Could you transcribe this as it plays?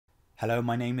Hello,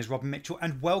 my name is Robin Mitchell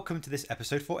and welcome to this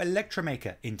episode for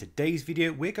Electromaker. In today's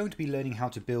video, we're going to be learning how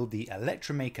to build the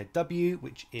Electromaker W,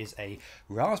 which is a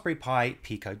Raspberry Pi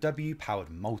Pico W powered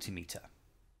multimeter.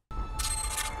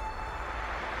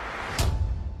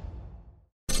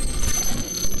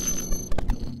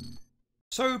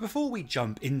 So before we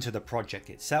jump into the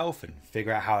project itself and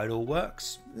figure out how it all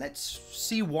works, let's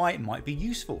see why it might be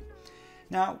useful.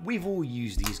 Now, we've all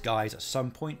used these guys at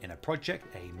some point in a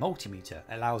project. A multimeter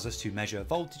allows us to measure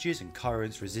voltages and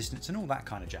currents, resistance and all that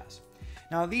kind of jazz.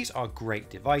 Now, these are great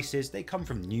devices. They come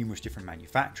from numerous different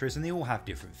manufacturers and they all have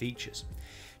different features.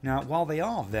 Now, while they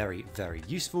are very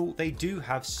useful, they do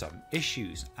have some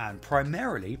issues, and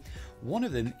primarily one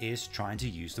of them is trying to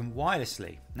use them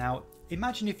wirelessly. Now,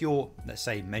 imagine if you're, let's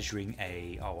say, measuring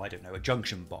a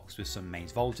junction box with some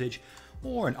mains voltage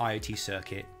or an IoT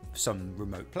circuit, some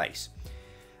remote place.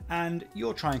 And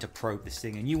you're trying to probe this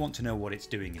thing and you want to know what it's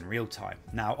doing in real time.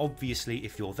 Now, obviously,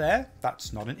 if you're there,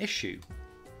 that's not an issue.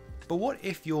 But what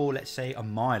if you're, let's say, a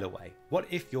mile away? What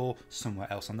if you're somewhere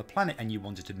else on the planet and you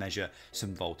wanted to measure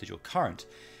some voltage or current?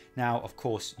 Now, of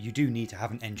course, you do need to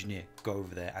have an engineer go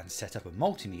over there and set up a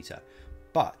multimeter.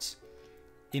 But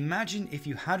imagine if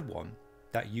you had one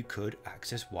that you could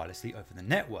access wirelessly over the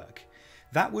network.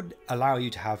 That would allow you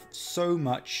to have so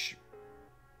much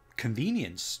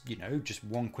convenience, just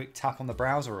one quick tap on the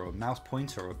browser or a mouse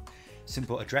pointer or a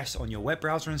simple address on your web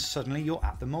browser and suddenly you're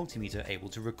at the multimeter able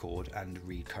to record and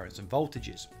read currents and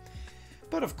voltages.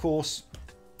 But of course,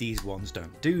 these ones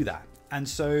don't do that. And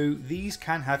so these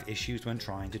can have issues when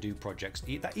trying to do projects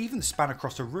that even span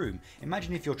across a room.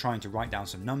 Imagine if you're trying to write down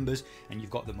some numbers and you've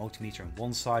got the multimeter on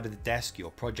one side of the desk, your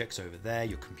project's over there,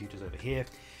 your computer's over here.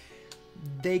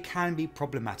 They can be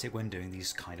problematic when doing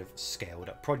these kind of scaled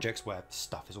up projects where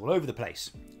stuff is all over the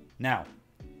place. Now,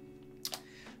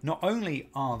 not only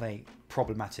are they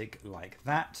problematic like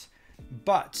that,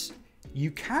 but you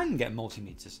can get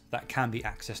multimeters that can be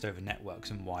accessed over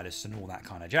networks and wireless and all that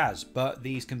kind of jazz, but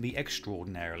these can be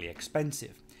extraordinarily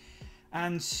expensive.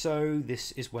 And so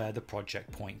this is where the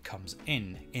project point comes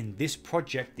in. In this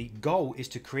project, the goal is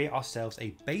to create ourselves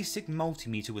a basic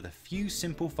multimeter with a few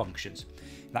simple functions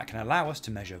that can allow us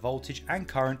to measure voltage and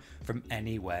current from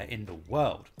anywhere in the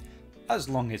world, as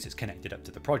long as it's connected up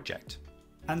to the project.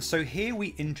 And so here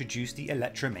we introduce the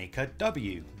Electromaker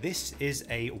W. This is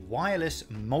a wireless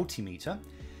multimeter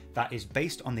that is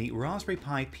based on the Raspberry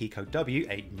Pi Pico W,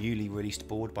 a newly released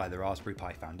board by the Raspberry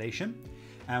Pi Foundation.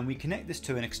 And we connect this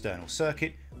to an external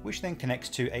circuit, which then connects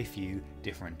to a few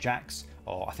different jacks,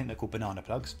 or I think they're called banana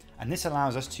plugs. And this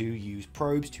allows us to use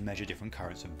probes to measure different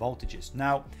currents and voltages.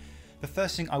 Now, the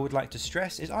first thing I would like to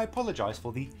stress is I apologize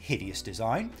for the hideous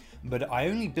design, but I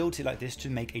only built it like this to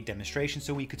make a demonstration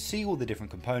so we could see all the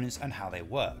different components and how they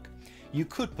work. You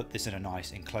could put this in a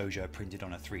nice enclosure printed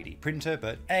on a 3D printer,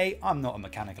 but A, I'm not a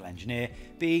mechanical engineer,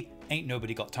 B, ain't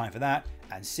nobody got time for that,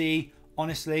 and C,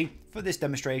 honestly, for this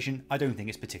demonstration, I don't think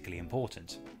it's particularly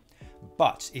important.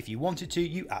 But if you wanted to,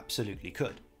 you absolutely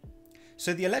could.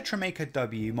 So the Electromaker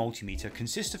W multimeter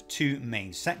consists of two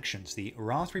main sections, the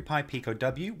Raspberry Pi Pico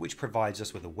W, which provides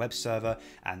us with a web server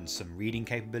and some reading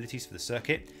capabilities for the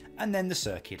circuit, and then the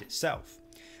circuit itself.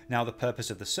 Now, the purpose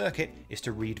of the circuit is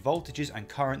to read voltages and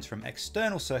currents from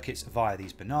external circuits via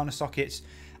these banana sockets,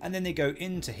 and then they go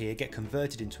into here, get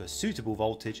converted into a suitable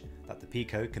voltage that the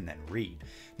Pico can then read.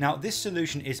 Now, this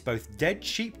solution is both dead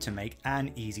cheap to make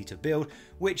and easy to build,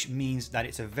 which means that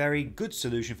it's a very good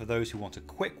solution for those who want a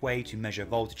quick way to measure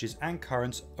voltages and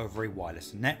currents over a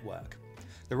wireless network.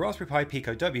 The Raspberry Pi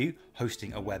Pico W,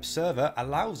 hosting a web server,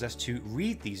 allows us to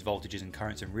read these voltages and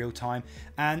currents in real time,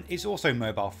 and it's also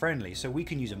mobile friendly, so we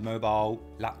can use a mobile,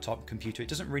 laptop, computer, it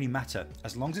doesn't really matter.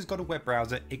 As long as it's got a web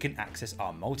browser, it can access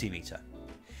our multimeter.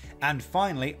 And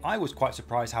finally, I was quite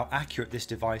surprised how accurate this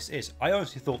device is. I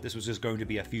honestly thought this was just going to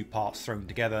be a few parts thrown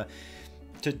together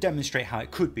to demonstrate how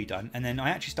it could be done, and then I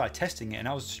actually started testing it and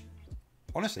I was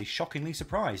honestly shockingly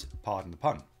surprised, pardon the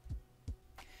pun.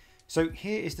 So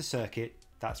here is the circuit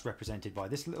that's represented by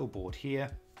this little board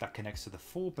here that connects to the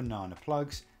 4 banana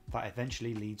plugs that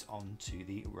eventually leads on to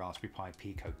the Raspberry Pi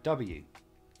Pico W.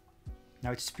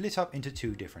 Now, it's split up into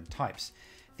two different types,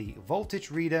 the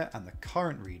voltage reader and the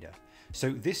current reader.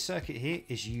 So this circuit here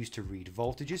is used to read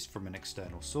voltages from an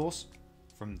external source,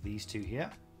 from these two here,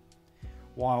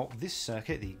 while this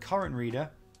circuit, the current reader,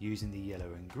 using the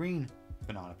yellow and green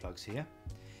banana plugs here,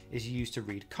 is used to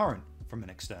read current from an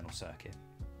external circuit.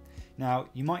 Now,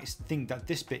 you might think that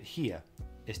this bit here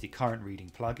is the current reading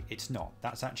plug. It's not.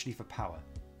 That's actually for power.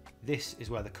 This is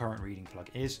where the current reading plug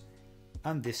is,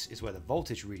 and this is where the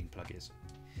voltage reading plug is.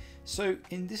 So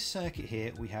in this circuit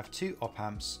here, we have two op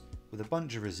amps with a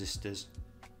bunch of resistors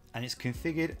and it's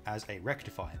configured as a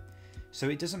rectifier. So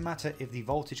it doesn't matter if the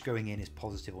voltage going in is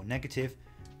positive or negative,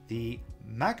 the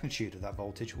magnitude of that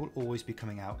voltage will always be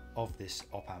coming out of this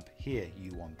op amp here,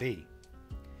 U1B.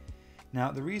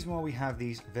 Now the reason why we have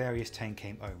these various 10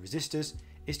 kΩ resistors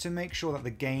is to make sure that the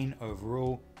gain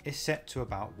overall is set to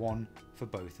about 1 for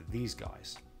both of these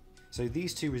guys. So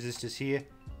these two resistors here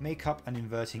make up an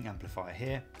inverting amplifier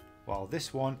here, while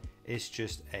this one is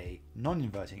just a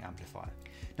non-inverting amplifier.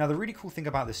 Now the really cool thing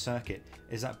about this circuit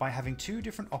is that by having two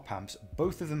different op amps,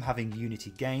 both of them having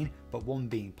unity gain, but one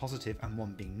being positive and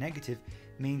one being negative,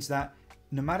 means that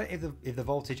no matter if the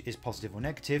voltage is positive or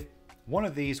negative, one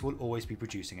of these will always be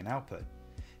producing an output.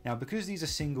 Now because these are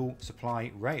single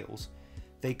supply rails,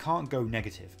 they can't go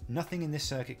negative. Nothing in this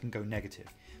circuit can go negative.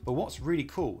 But what's really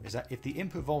cool is that if the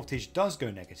input voltage does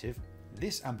go negative,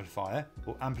 this amplifier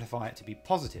will amplify it to be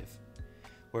positive.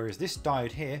 Whereas this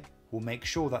diode here will make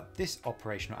sure that this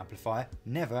operational amplifier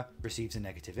never receives a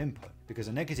negative input, because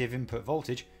a negative input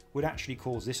voltage would actually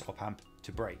cause this op amp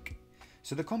to break.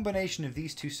 So the combination of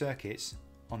these two circuits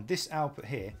on this output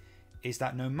here is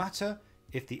that no matter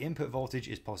if the input voltage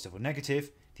is positive or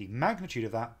negative, the magnitude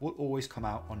of that will always come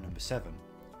out on number 7,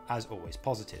 as always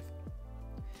positive.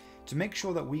 To make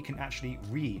sure that we can actually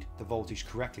read the voltage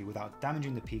correctly without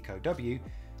damaging the Pico W,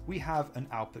 we have an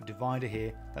output divider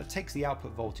here that takes the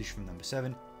output voltage from number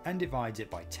 7 and divides it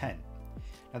by 10.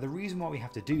 Now the reason why we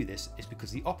have to do this is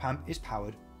because the op amp is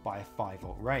powered by a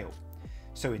 5-volt rail.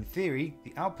 So in theory,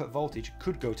 the output voltage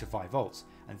could go to 5 volts,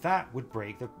 and that would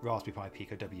break the Raspberry Pi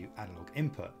Pico W analog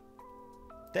input.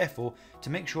 Therefore, to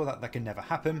make sure that that can never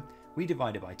happen, we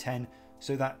divide it by 10,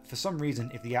 so that for some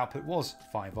reason if the output was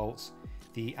 5 volts,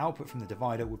 the output from the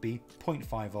divider would be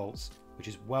 0.5 volts, which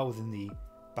is well within the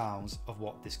bounds of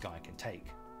what this guy can take.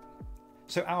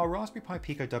 So our Raspberry Pi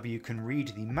Pico W can read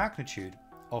the magnitude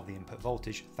of the input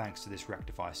voltage thanks to this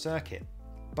rectifier circuit.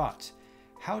 But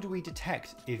how do we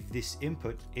detect if this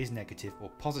input is negative or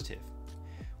positive?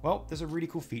 Well, there's a really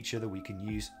cool feature that we can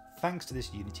use thanks to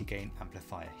this unity gain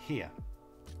amplifier here.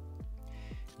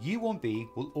 U1B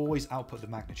will always output the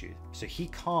magnitude, so he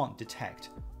can't detect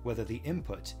whether the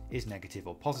input is negative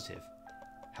or positive.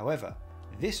 However,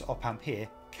 this op amp here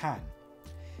can.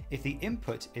 If the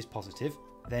input is positive,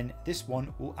 then this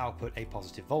one will output a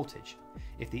positive voltage.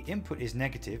 If the input is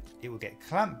negative, it will get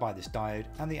clamped by this diode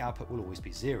and the output will always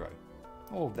be 0,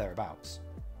 or thereabouts.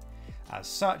 As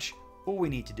such, all we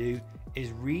need to do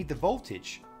is read the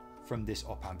voltage from this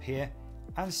op amp here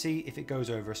and see if it goes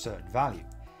over a certain value.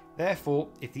 Therefore,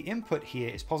 if the input here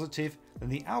is positive, then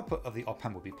the output of the op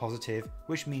amp will be positive,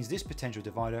 which means this potential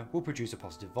divider will produce a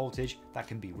positive voltage that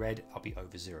can be read I'll be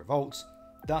over 0 volts.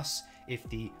 Thus, if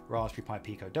the Raspberry Pi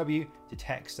Pico W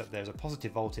detects that there's a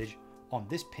positive voltage on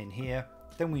this pin here,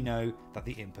 then we know that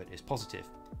the input is positive.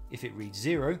 If it reads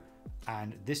 0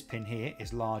 and this pin here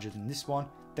is larger than this one,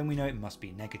 then we know it must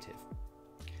be negative.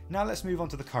 Now let's move on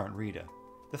to the current reader.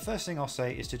 The first thing I'll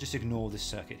say is to just ignore this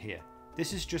circuit here.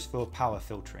 This is just for power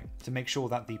filtering, to make sure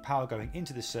that the power going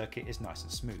into the circuit is nice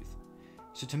and smooth.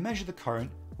 So to measure the current,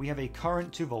 we have a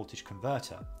current to voltage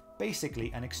converter,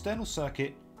 basically an external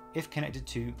circuit. If connected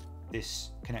to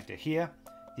this connector here,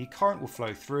 the current will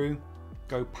flow through,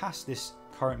 go past this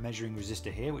current measuring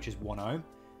resistor here, which is 1 ohm,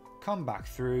 come back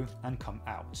through and come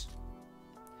out.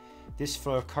 This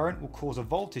flow of current will cause a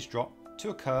voltage drop to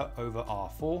occur over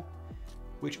R4,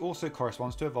 which also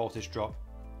corresponds to a voltage drop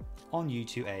on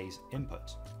U2A's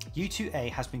input.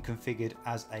 U2A has been configured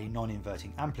as a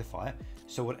non-inverting amplifier,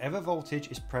 so whatever voltage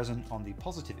is present on the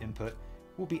positive input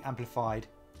will be amplified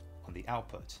on the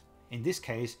output. In this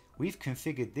case, we've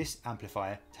configured this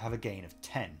amplifier to have a gain of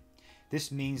 10.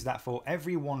 This means that for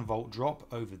every 1 volt drop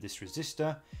over this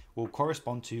resistor will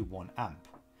correspond to 1 amp,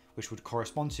 which would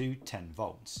correspond to 10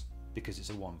 volts, because it's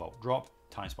a 1 volt drop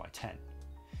times by 10.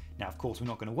 Now, of course, we're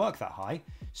not going to work that high,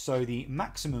 so the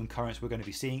maximum currents we're going to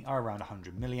be seeing are around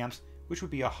 100 milliamps, which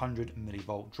would be a 100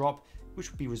 millivolt drop,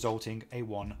 which would be resulting a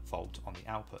 1 volt on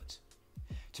the output.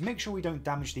 To make sure we don't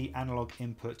damage the analog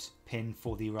input pin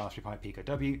for the Raspberry Pi Pico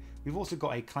W, we've also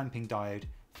got a clamping diode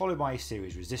followed by a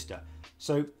series resistor.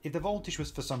 So if the voltage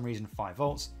was for some reason 5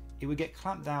 volts, it would get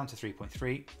clamped down to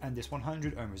 3.3 and this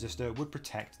 100 ohm resistor would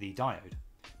protect the diode,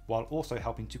 while also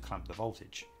helping to clamp the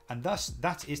voltage. And thus,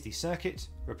 that is the circuit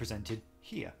represented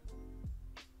here.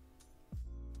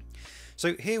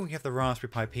 So here we have the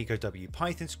Raspberry Pi Pico W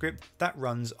Python script that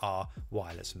runs our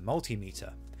wireless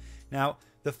multimeter. Now,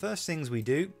 the first things we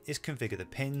do is configure the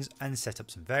pins and set up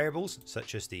some variables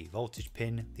such as the voltage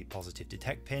pin, the positive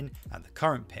detect pin, and the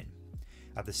current pin.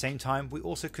 At the same time, we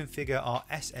also configure our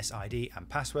SSID and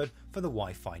password for the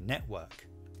Wi-Fi network.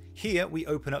 Here we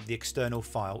open up the external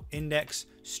file index,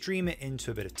 stream it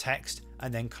into a bit of text,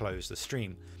 and then close the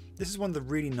stream. This is one of the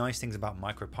really nice things about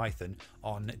MicroPython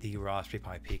on the Raspberry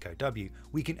Pi Pico W.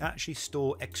 We can actually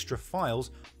store extra files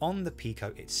on the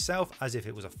Pico itself as if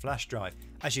it was a flash drive.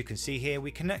 As you can see here, we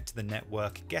connect to the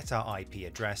network, get our IP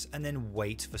address, and then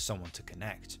wait for someone to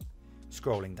connect.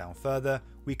 Scrolling down further,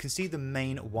 we can see the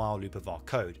main while loop of our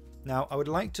code. Now, I would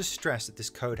like to stress that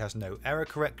this code has no error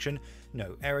correction,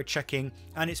 no error checking,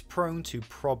 and it's prone to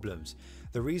problems.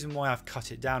 The reason why I've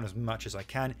cut it down as much as I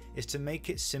can is to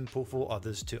make it simple for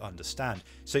others to understand.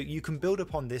 So you can build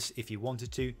upon this if you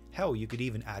wanted to. Hell, you could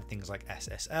even add things like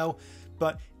SSL,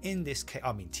 but in this case,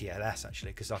 I mean TLS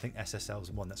actually, because I think SSL is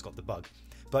the one that's got the bug.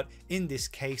 But in this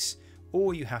case,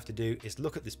 all you have to do is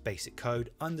look at this basic code,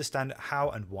 understand how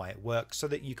and why it works so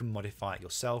that you can modify it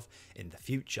yourself in the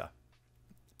future.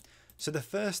 So the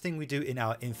first thing we do in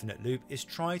our infinite loop is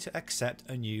try to accept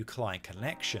a new client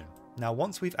connection. Now,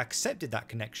 once we've accepted that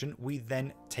connection, we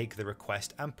then take the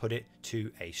request and put it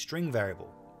to a string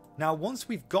variable. Now, once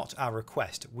we've got our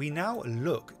request, we now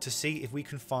look to see if we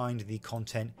can find the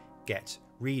content get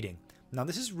reading. Now,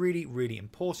 this is really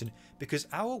important because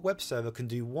our web server can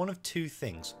do one of two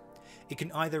things. It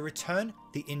can either return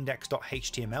the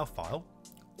index.html file,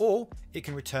 or it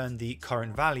can return the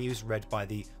current values read by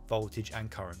the voltage and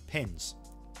current pins.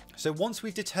 So once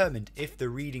we've determined if the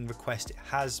reading request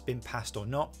has been passed or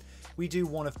not, we do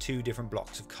one of two different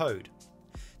blocks of code.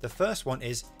 The first one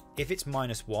is if it's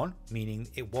 -1, meaning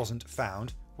it wasn't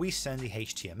found, we send the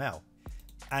HTML.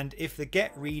 And if the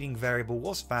get reading variable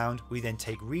was found, we then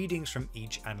take readings from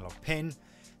each analog pin.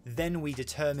 Then we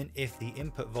determine if the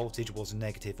input voltage was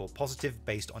negative or positive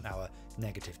based on our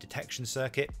negative detection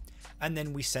circuit, and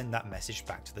then we send that message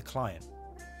back to the client.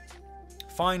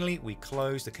 Finally, we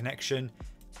close the connection,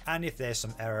 and if there's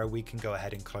some error, we can go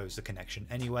ahead and close the connection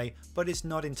anyway, but it's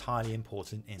not entirely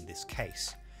important in this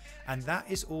case. And that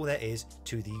is all there is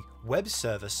to the web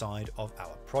server side of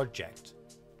our project.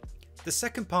 The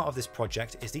second part of this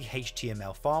project is the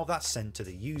HTML file that's sent to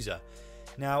the user.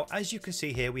 Now, as you can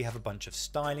see here, we have a bunch of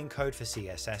styling code for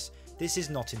CSS. This is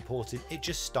not important, it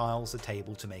just styles the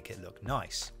table to make it look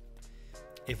nice.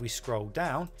 If we scroll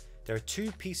down, there are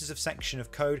two pieces of section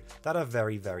of code that are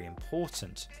very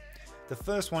important. The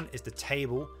first one is the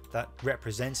table that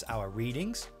represents our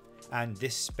readings, and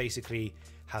this basically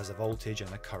has a voltage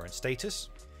and a current status.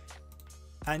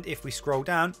 And if we scroll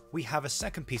down, we have a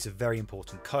second piece of very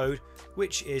important code,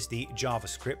 which is the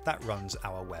JavaScript that runs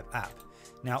our web app.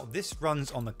 Now, this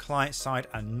runs on the client side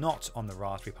and not on the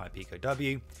Raspberry Pi Pico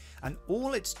W, and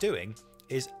all it's doing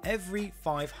is every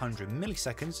 500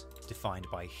 milliseconds, defined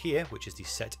by here, which is the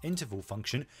set interval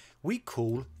function, we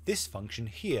call this function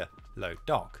here,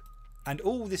 loadDoc. And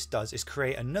all this does is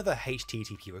create another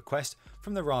HTTP request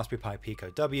from the Raspberry Pi Pico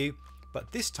W,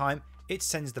 but this time it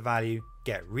sends the value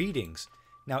get readings.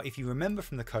 Now, if you remember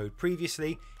from the code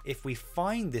previously, if we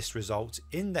find this result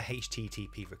in the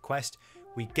HTTP request,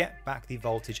 we get back the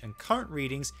voltage and current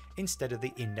readings instead of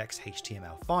the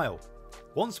index.html file.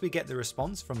 Once we get the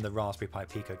response from the Raspberry Pi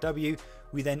Pico W,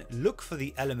 we then look for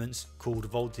the elements called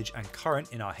voltage and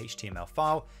current in our HTML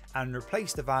file and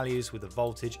replace the values with the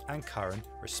voltage and current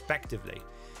respectively.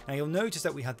 Now, you'll notice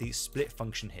that we have the split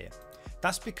function here.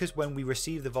 That's because when we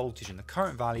receive the voltage and the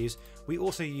current values, we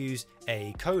also use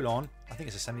a colon, I think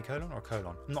it's a semicolon or a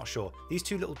colon, I'm not sure. These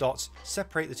two little dots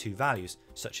separate the two values,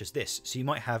 such as this. So you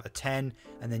might have a 10,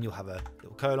 and then you'll have a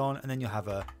little colon, and then you'll have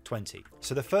a 20.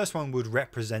 So the first one would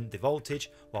represent the voltage,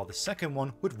 while the second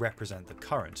one would represent the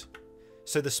current.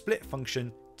 So the split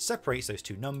function separates those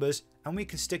two numbers, and we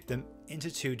can stick them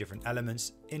into two different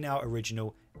elements in our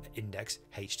original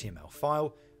index.html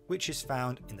file, which is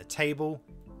found in the table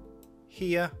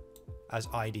here as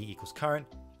ID equals current,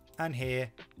 and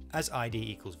here as ID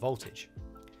equals voltage.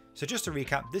 So just to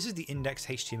recap, this is the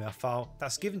index.html file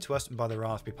that's given to us by the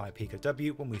Raspberry Pi Pico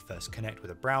W when we first connect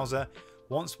with a browser.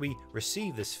 Once we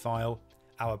receive this file,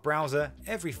 our browser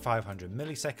every 500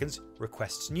 milliseconds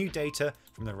requests new data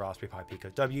from the Raspberry Pi Pico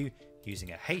W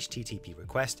using a HTTP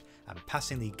request and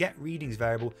passing the get readings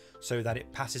variable so that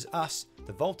it passes us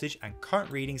the voltage and current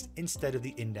readings instead of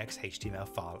the index.html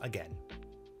file again.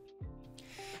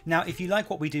 Now, if you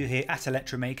like what we do here at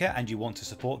Electromaker and you want to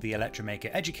support the Electromaker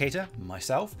educator,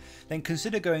 myself, then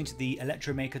consider going to the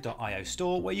electromaker.io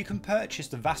store where you can purchase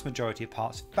the vast majority of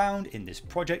parts found in this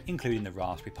project, including the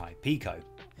Raspberry Pi Pico.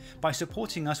 By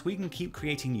supporting us, we can keep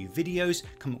creating new videos,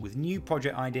 come up with new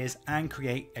project ideas, and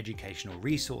create educational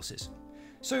resources.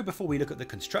 So before we look at the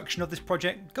construction of this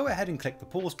project, go ahead and click the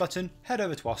pause button, head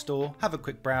over to our store, have a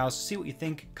quick browse, see what you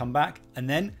think, come back, and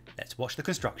then let's watch the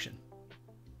construction.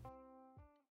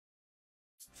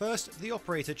 First, the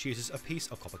operator chooses a piece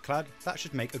of copper clad that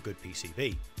should make a good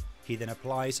PCB. He then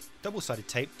applies double-sided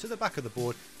tape to the back of the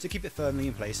board to keep it firmly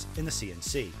in place in the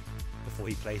CNC. Before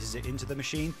he places it into the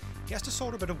machine, he has to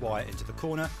solder a bit of wire into the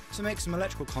corner to make some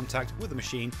electrical contact with the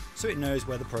machine so it knows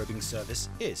where the probing surface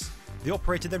is. The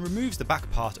operator then removes the back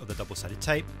part of the double-sided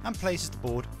tape and places the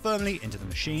board firmly into the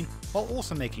machine, while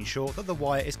also making sure that the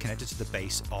wire is connected to the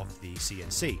base of the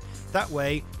CNC. That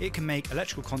way, it can make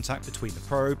electrical contact between the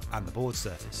probe and the board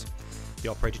surface. The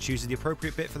operator chooses the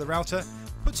appropriate bit for the router,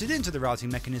 puts it into the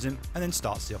routing mechanism, and then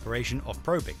starts the operation of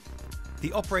probing.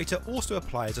 The operator also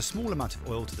applies a small amount of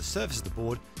oil to the surface of the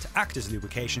board to act as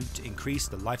lubrication to increase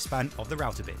the lifespan of the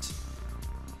router bit.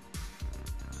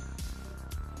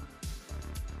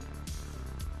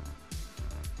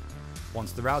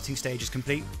 Once the routing stage is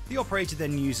complete, the operator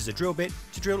then uses a drill bit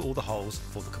to drill all the holes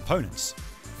for the components.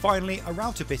 Finally, a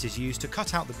router bit is used to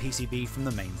cut out the PCB from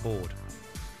the main board.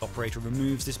 The operator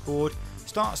removes this board,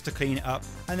 starts to clean it up,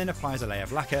 and then applies a layer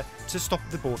of lacquer to stop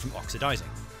the board from oxidizing.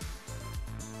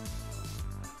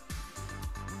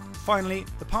 Finally,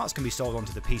 the parts can be sold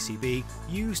onto the PCB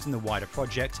used in the wider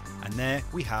project, and there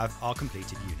we have our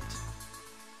completed unit.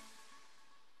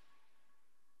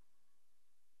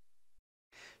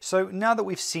 So now that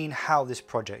we've seen how this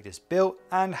project is built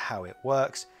and how it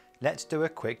works, let's do a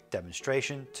quick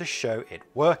demonstration to show it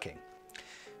working.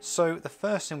 So the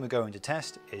first thing we're going to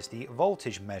test is the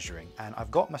voltage measuring, and I've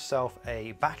got myself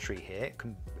a battery here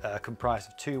comprised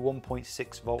of two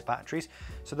 1.6 volt batteries.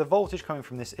 So the voltage coming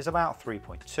from this is about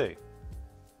 3.2.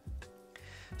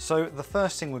 So the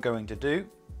first thing we're going to do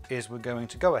is we're going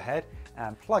to go ahead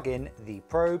and plug in the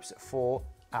probes for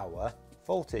our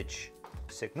voltage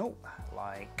signal,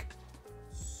 like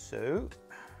so.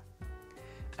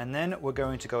 And then we're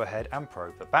going to go ahead and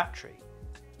probe the battery.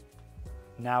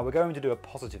 Now we're going to do a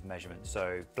positive measurement,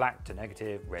 so black to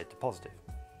negative, red to positive.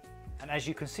 And as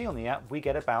you can see on the app, we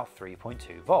get about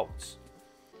 3.2 volts.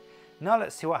 Now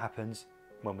let's see what happens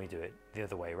when we do it the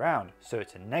other way around, so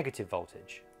it's a negative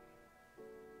voltage.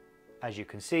 As you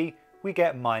can see, we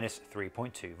get minus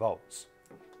 3.2 volts.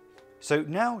 So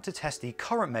now to test the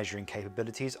current measuring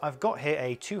capabilities, I've got here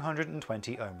a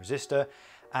 220 ohm resistor,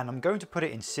 and I'm going to put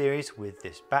it in series with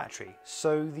this battery.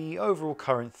 So the overall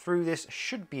current through this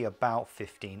should be about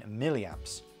 15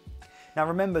 milliamps. Now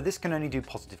remember, this can only do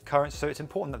positive currents, so it's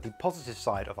important that the positive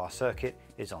side of our circuit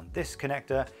is on this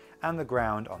connector and the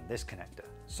ground on this connector.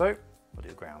 So we'll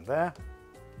do ground there,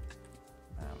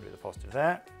 and we'll do the positive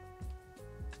there.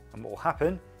 And what will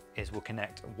happen is we'll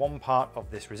connect one part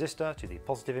of this resistor to the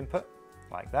positive input,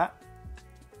 like that.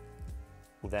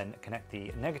 We'll then connect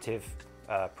the negative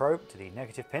probe to the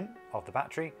negative pin of the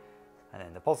battery, and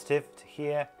then the positive to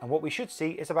here, and what we should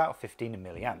see is about 15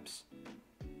 milliamps.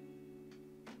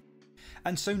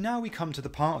 And so now we come to the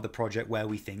part of the project where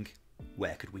we think,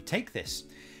 where could we take this?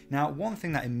 Now, one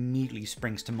thing that immediately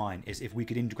springs to mind is if we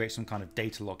could integrate some kind of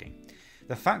data logging.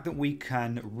 The fact that we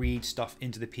can read stuff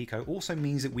into the Pico also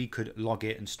means that we could log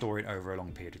it and store it over a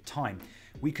long period of time.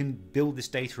 We can build this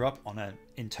data up on an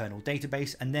internal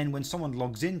database, and then when someone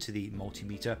logs into the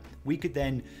multimeter, we could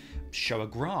then show a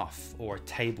graph or a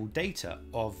table data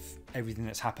of everything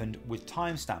that's happened with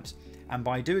timestamps. And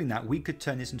by doing that, we could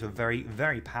turn this into a very,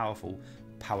 very powerful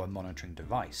power monitoring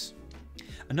device.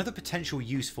 Another potential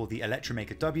use for the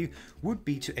Electromaker W would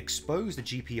be to expose the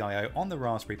GPIO on the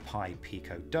Raspberry Pi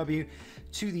Pico W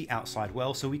to the outside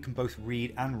world, so we can both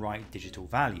read and write digital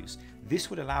values. This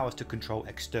would allow us to control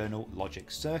external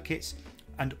logic circuits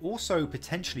and also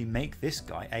potentially make this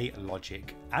guy a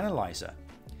logic analyzer.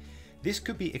 This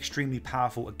could be extremely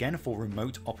powerful again for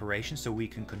remote operations, so we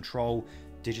can control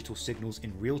digital signals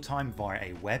in real time via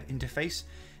a web interface,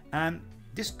 and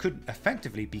this could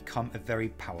effectively become a very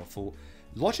powerful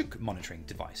logic monitoring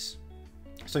device.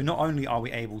 So not only are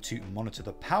we able to monitor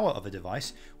the power of a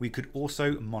device, we could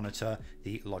also monitor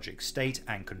the logic state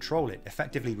and control it,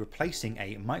 effectively replacing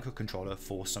a microcontroller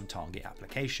for some target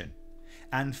application.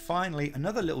 And finally,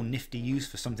 another little nifty use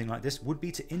for something like this would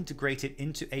be to integrate it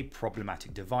into a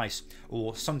problematic device,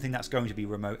 or something that's going to be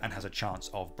remote and has a chance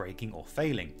of breaking or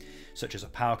failing, such as a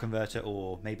power converter,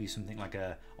 or maybe something like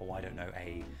a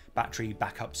battery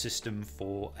backup system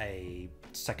for a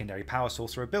secondary power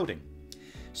source for a building.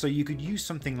 So you could use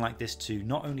something like this to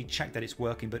not only check that it's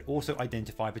working, but also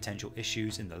identify potential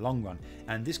issues in the long run.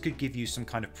 And this could give you some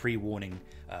kind of pre-warning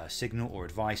signal or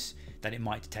advice that it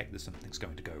might detect that something's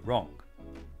going to go wrong.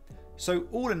 So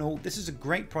all in all, this is a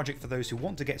great project for those who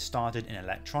want to get started in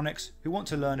electronics, who want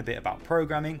to learn a bit about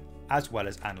programming, as well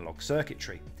as analog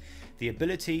circuitry. The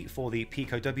ability for the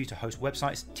Pico W to host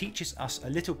websites teaches us a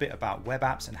little bit about web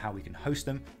apps and how we can host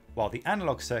them, while the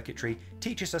analog circuitry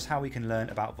teaches us how we can learn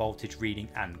about voltage reading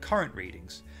and current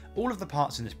readings. All of the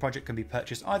parts in this project can be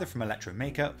purchased either from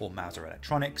Electromaker or Mouser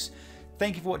Electronics.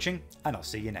 Thank you for watching, and I'll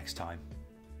see you next time.